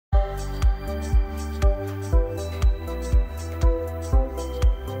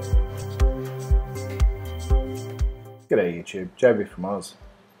G'day YouTube, JB from Oz.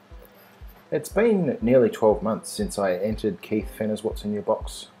 It's been nearly 12 months since I entered Keith Fenner's What's in Your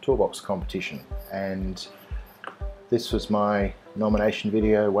Box Toolbox competition, and this was my nomination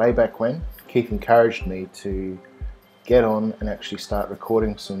video way back when. Keith encouraged me to get on and actually start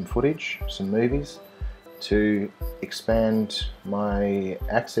recording some footage, some movies, to expand my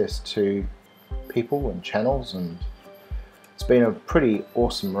access to people and channels, and it's been a pretty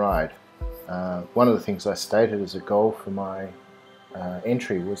awesome ride. One of the things I stated as a goal for my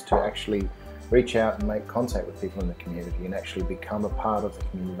entry was to actually reach out and make contact with people in the community and actually become a part of the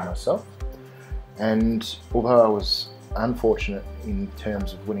community myself. And although I was unfortunate in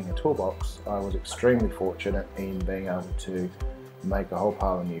terms of winning a toolbox, I was extremely fortunate in being able to make a whole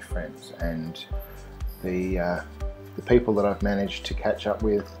pile of new friends. And the people that I've managed to catch up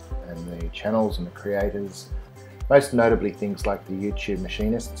with, and the channels and the creators, most notably things like the YouTube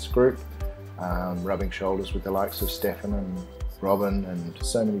Machinists group, rubbing shoulders with the likes of Stefan and Robin and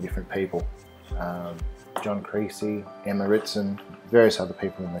so many different people, John Creasy, Emma Ritson, various other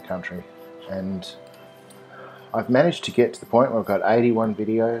people in the country. And I've managed to get to the point where I've got 81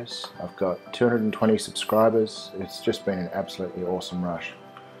 videos, I've got 220 subscribers. It's just been an absolutely awesome rush.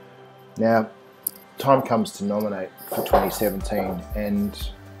 Now, time comes to nominate for 2017, and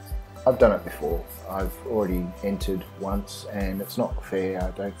I've done it before. I've already entered once, and it's not fair,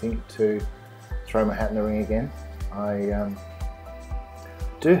 I don't think, to throw my hat in the ring again. I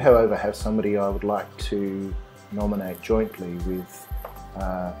do, however, have somebody I would like to nominate jointly with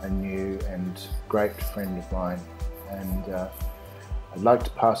a new and great friend of mine, and I'd like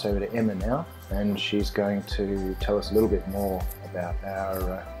to pass over to Emma now, and she's going to tell us a little bit more about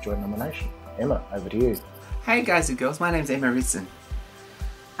our joint nomination. Emma, over to you. Hey guys and girls, my name's Emma Ritson.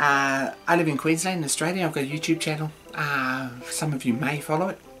 I live in Queensland, Australia. I've got a YouTube channel. Some of you may follow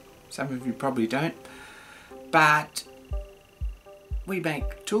it, some of you probably don't, but we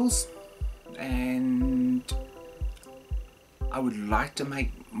make tools, and I would like to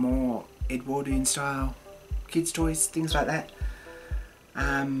make more Edwardian style kids toys, things like that.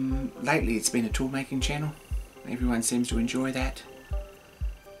 Lately it's been a tool making channel. Everyone seems to enjoy that,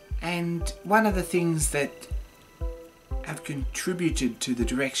 and one of the things that have contributed to the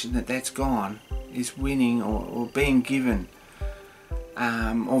direction that that's gone is winning or being given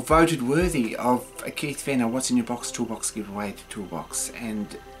or voted worthy of a Keith Fenner What's in Your Box Toolbox giveaway to Toolbox,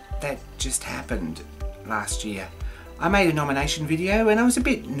 and that just happened last year. I made a nomination video and I was a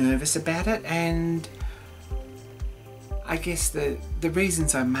bit nervous about it, and I guess the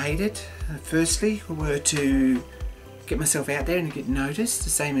reasons I made it, firstly, were to get myself out there and get noticed, the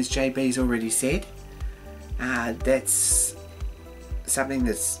same as JB's already said. That's something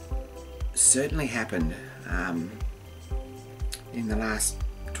that's certainly happened in the last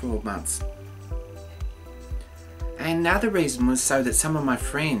 12 months. And the other reason was so that some of my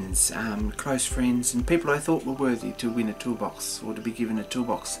friends, close friends, and people I thought were worthy to win a toolbox or to be given a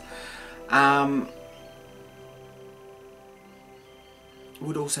toolbox,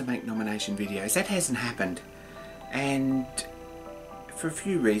 would also make nomination videos. That hasn't happened, and for a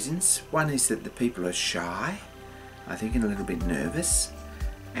few reasons. One is that the people are shy, I think, and a little bit nervous,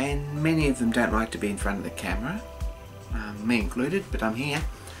 and many of them don't like to be in front of the camera, me included, but I'm here.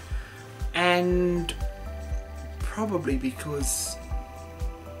 And probably because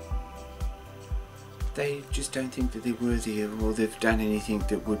they just don't think that they're worthy, or they've done anything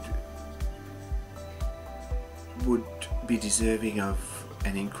that would be deserving of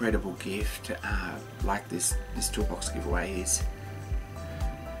an incredible gift like this toolbox giveaway is.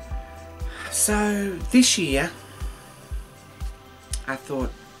 So this year I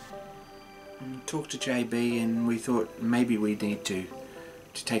thought, talked to JB, and we thought maybe we need to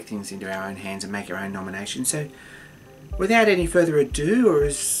take things into our own hands and make our own nomination. So without any further ado, or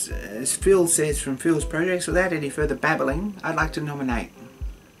as Phil says from Phil's Projects, without any further babbling, I'd like to nominate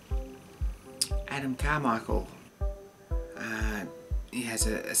Adam Carmichael. He has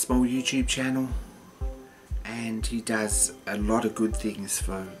a small YouTube channel, and he does a lot of good things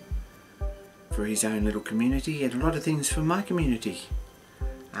for his own little community, and a lot of things for my community.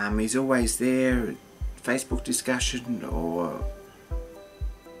 He's always there, Facebook discussion or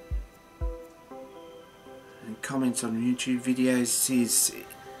comments on YouTube videos.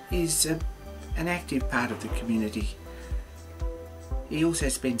 He's an active part of the community. He also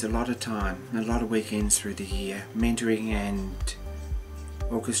spends a lot of time, a lot of weekends through the year, mentoring and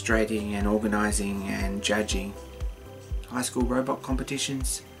orchestrating and organising and judging high school robot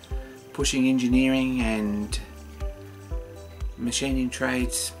competitions, pushing engineering and machining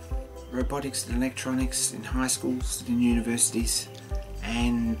trades, robotics and electronics in high schools and universities,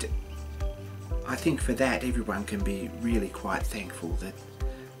 and I think for that everyone can be really quite thankful that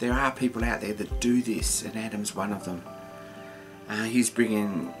there are people out there that do this, and Adam's one of them. He's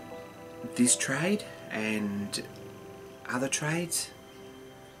bringing this trade and other trades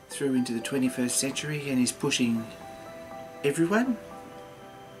through into the 21st century, and he's pushing everyone.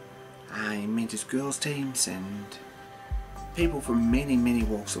 He mentors girls teams and people from many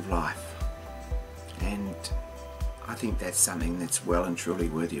walks of life, and I think that's something that's well and truly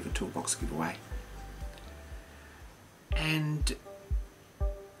worthy of a toolbox giveaway. And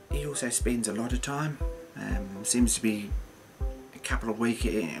he also spends a lot of time, seems to be a couple of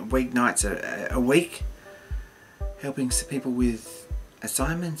weeknights a week, helping people with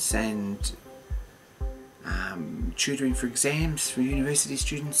assignments and tutoring for exams for university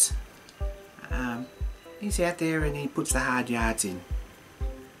students. He's out there and he puts the hard yards in.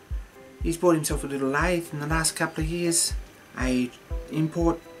 He's bought himself a little lathe in the last couple of years, a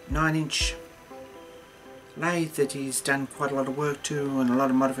import 9-inch lathe that he's done quite a lot of work to and a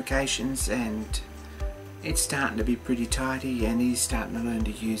lot of modifications, and it's starting to be pretty tidy and he's starting to learn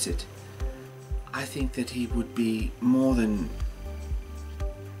to use it. I think that he would be more than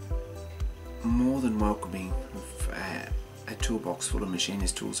welcoming of a toolbox full of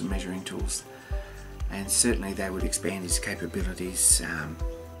machinist tools and measuring tools, and certainly they would expand his capabilities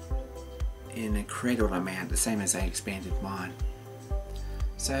in an incredible amount, the same as they expanded mine.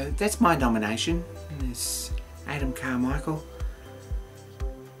 So that's my nomination. There's Adam Carmichael.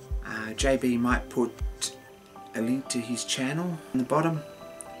 JB might put a link to his channel on the bottom.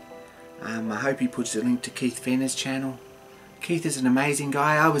 I hope he puts a link to Keith Fenner's channel. Keith is an amazing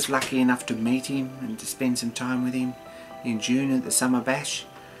guy. I was lucky enough to meet him and to spend some time with him in June at the Summer Bash.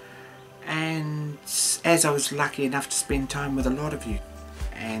 And as I was lucky enough to spend time with a lot of you.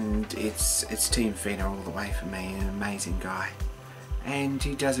 And it's Team Fenner all the way for me, an amazing guy. And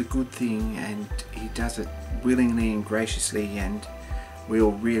he does a good thing, and he does it willingly and graciously, and we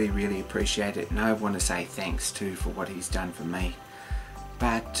all really appreciate it, and I want to say thanks too for what he's done for me.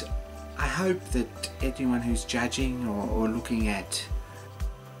 But I hope that anyone who's judging or looking at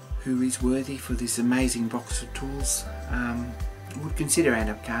who is worthy for this amazing box of tools would consider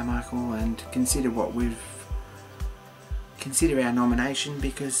Adam Carmichael and consider our nomination,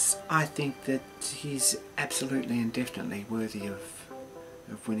 because I think that he's absolutely and definitely worthy of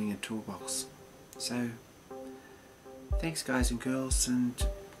winning a toolbox. So thanks guys and girls, and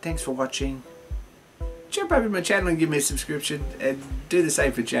thanks for watching. Jump over to my channel and give me a subscription, and do the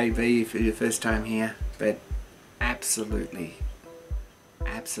same for JB if you're your first time here. But absolutely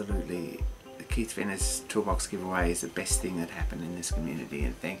the Keith Fenner's toolbox giveaway is the best thing that happened in this community,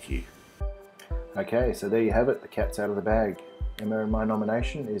 and thank you. Okay, so there you have it, the cat's out of the bag. Emma, and my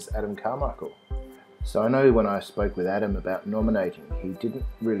nomination is Adam Carmichael. So I know when I spoke with Adam about nominating, he didn't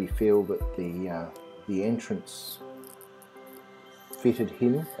really feel that the entrance fitted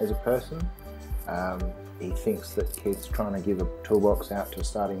him as a person. He thinks that Keith's trying to give a toolbox out to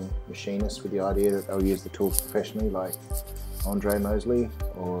starting machinists with the idea that they'll use the tools professionally, like Andre Mosley,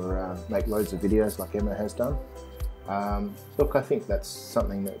 or make loads of videos like Emma has done. Look, I think that's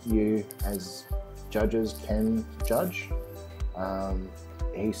something that you as judges can judge.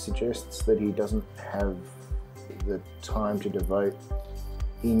 He suggests that he doesn't have the time to devote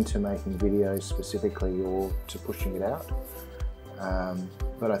into making videos specifically or to pushing it out.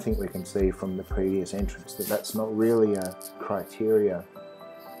 But I think we can see from the previous entrants that that's not really a criteria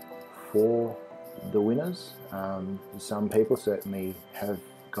for the winners. Some people certainly have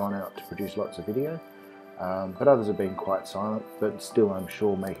gone out to produce lots of video, but others have been quite silent, but still I'm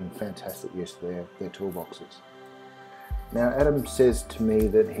sure making fantastic use of their toolboxes. Now Adam says to me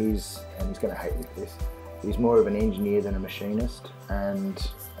that he's going to hate me for this, he's more of an engineer than a machinist, and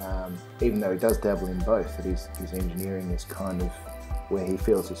even though he does dabble in both, that his engineering is kind of where he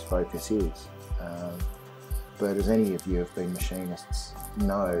feels his focus is. But as any of you have been machinists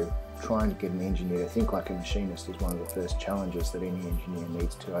know, trying to get an engineer to think like a machinist is one of the first challenges that any engineer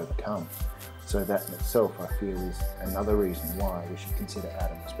needs to overcome. So that in itself, I feel, is another reason why we should consider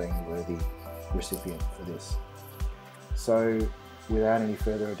Adam as being a worthy recipient for this. So without any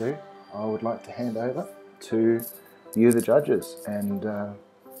further ado, I would like to hand over to you, the judges, and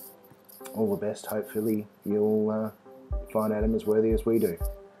all the best. Hopefully you'll find Adam as worthy as we do.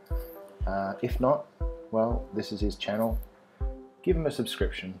 If not, well, this is his channel. Give him a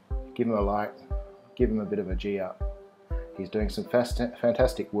subscription, give him a like, give him a bit of a G up. He's doing some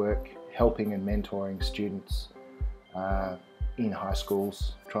fantastic work helping and mentoring students in high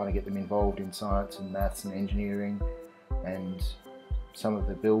schools, trying to get them involved in science and maths and engineering, and some of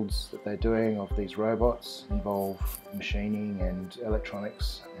the builds that they're doing of these robots involve machining and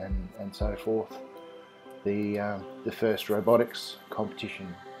electronics and so forth. The first robotics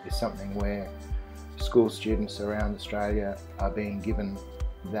competition is something where school students around Australia are being given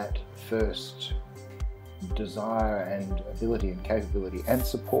that first desire and ability and capability and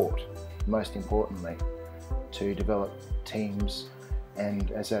support, most importantly, to develop teams.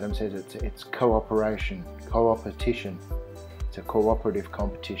 And as Adam said, it's cooperation, co-opetition. It's a cooperative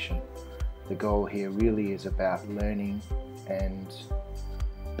competition. The goal here really is about learning and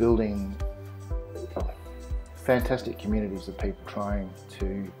building fantastic communities of people trying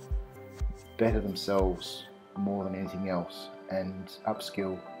to better themselves more than anything else, and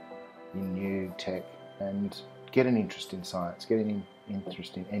upskill in new tech and get an interest in science, get an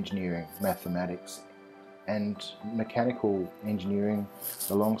interest in engineering, mathematics, and mechanical engineering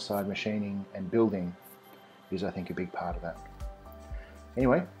alongside machining and building is, I think, a big part of that.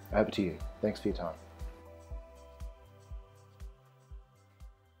 Anyway, over to you. Thanks for your time.